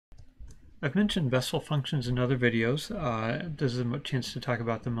I've mentioned Bessel functions in other videos. This is a chance to talk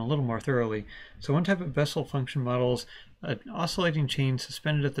about them a little more thoroughly. So one type of Bessel function models an oscillating chain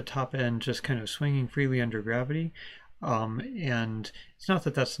suspended at the top end, just kind of swinging freely under gravity. And it's not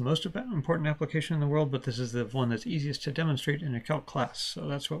that that's the most important application in the world, but this is the one that's easiest to demonstrate in a calc class. So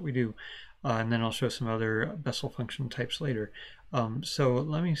that's what we do. And then I'll show some other Bessel function types later. So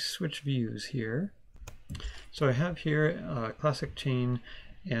let me switch views here. So I have here a classic chain,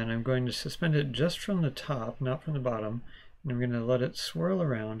 and I'm going to suspend it just from the top, not from the bottom, and I'm going to let it swirl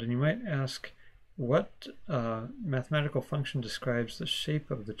around. And you might ask, what mathematical function describes the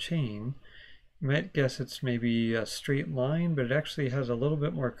shape of the chain? You might guess it's maybe a straight line, but it actually has a little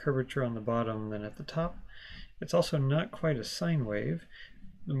bit more curvature on the bottom than at the top. It's also not quite a sine wave.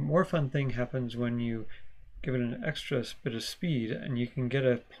 The more fun thing happens when you give it an extra bit of speed, and you can get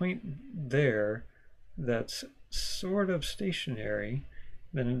a point there that's sort of stationary,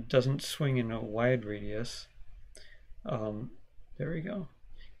 then it doesn't swing in a wide radius. There we go.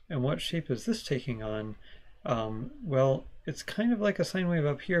 And what shape is this taking on? Well, it's kind of like a sine wave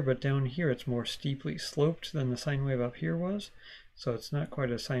up here, but down here it's more steeply sloped than the sine wave up here was. So it's not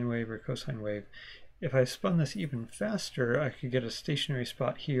quite a sine wave or cosine wave. If I spun this even faster, I could get a stationary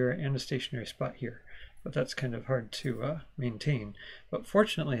spot here and a stationary spot here. But that's kind of hard to maintain. But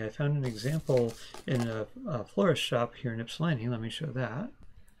fortunately, I found an example in a florist shop here in Ypsilanti. Let me show that.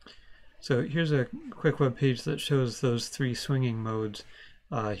 So here's a quick web page that shows those three swinging modes.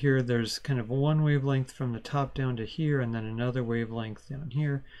 Here there's kind of one wavelength from the top down to here, and then another wavelength down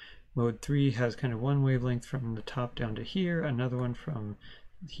here. Mode 3 has kind of one wavelength from the top down to here, another one from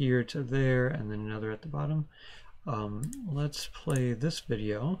here to there, and then another at the bottom. Let's play this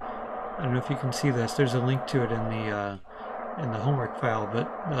video. I don't know if you can see this. There's a link to it in the homework file, but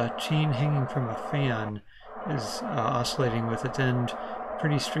the chain hanging from a fan is oscillating with its end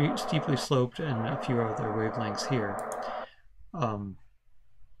pretty steeply sloped, and a few other wavelengths here.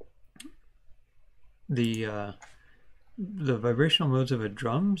 The vibrational modes of a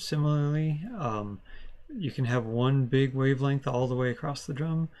drum, similarly, you can have one big wavelength all the way across the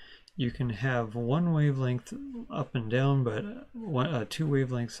drum. You can have one wavelength up and down, but two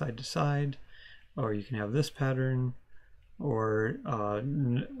wavelengths side to side, or you can have this pattern, or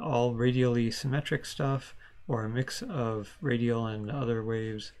all radially symmetric stuff, or a mix of radial and other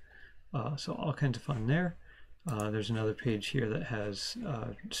waves. So all kinds of fun there. There's another page here that has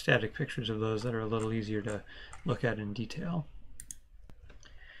static pictures of those that are a little easier to look at in detail.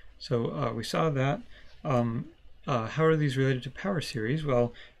 So we saw that. How are these related to power series?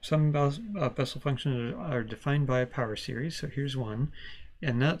 Well, some Bessel functions are defined by a power series. So here's one,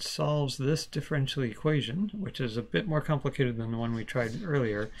 and that solves this differential equation, which is a bit more complicated than the one we tried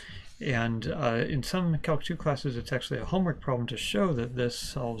earlier. And in some Calc 2 classes, it's actually a homework problem to show that this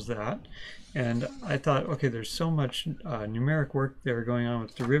solves that. And I thought, okay, there's so much numeric work there going on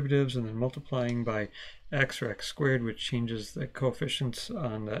with derivatives and then multiplying by x or x squared, which changes the coefficients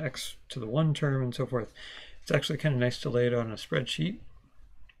on the x to the 1 term and so forth. It's actually kind of nice to lay it out on a spreadsheet.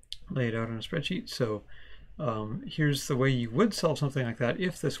 So here's the way you would solve something like that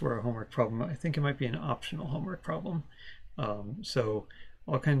if this were a homework problem. I think it might be an optional homework problem. So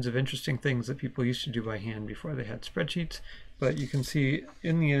all kinds of interesting things that people used to do by hand before they had spreadsheets. But you can see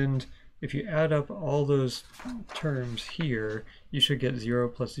in the end, if you add up all those terms here, you should get 0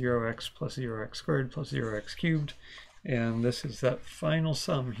 plus 0x plus 0x squared plus 0x cubed. And this is that final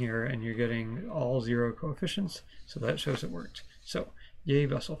sum here, and you're getting all 0 coefficients. So that shows it worked. So yay,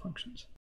 Bessel functions.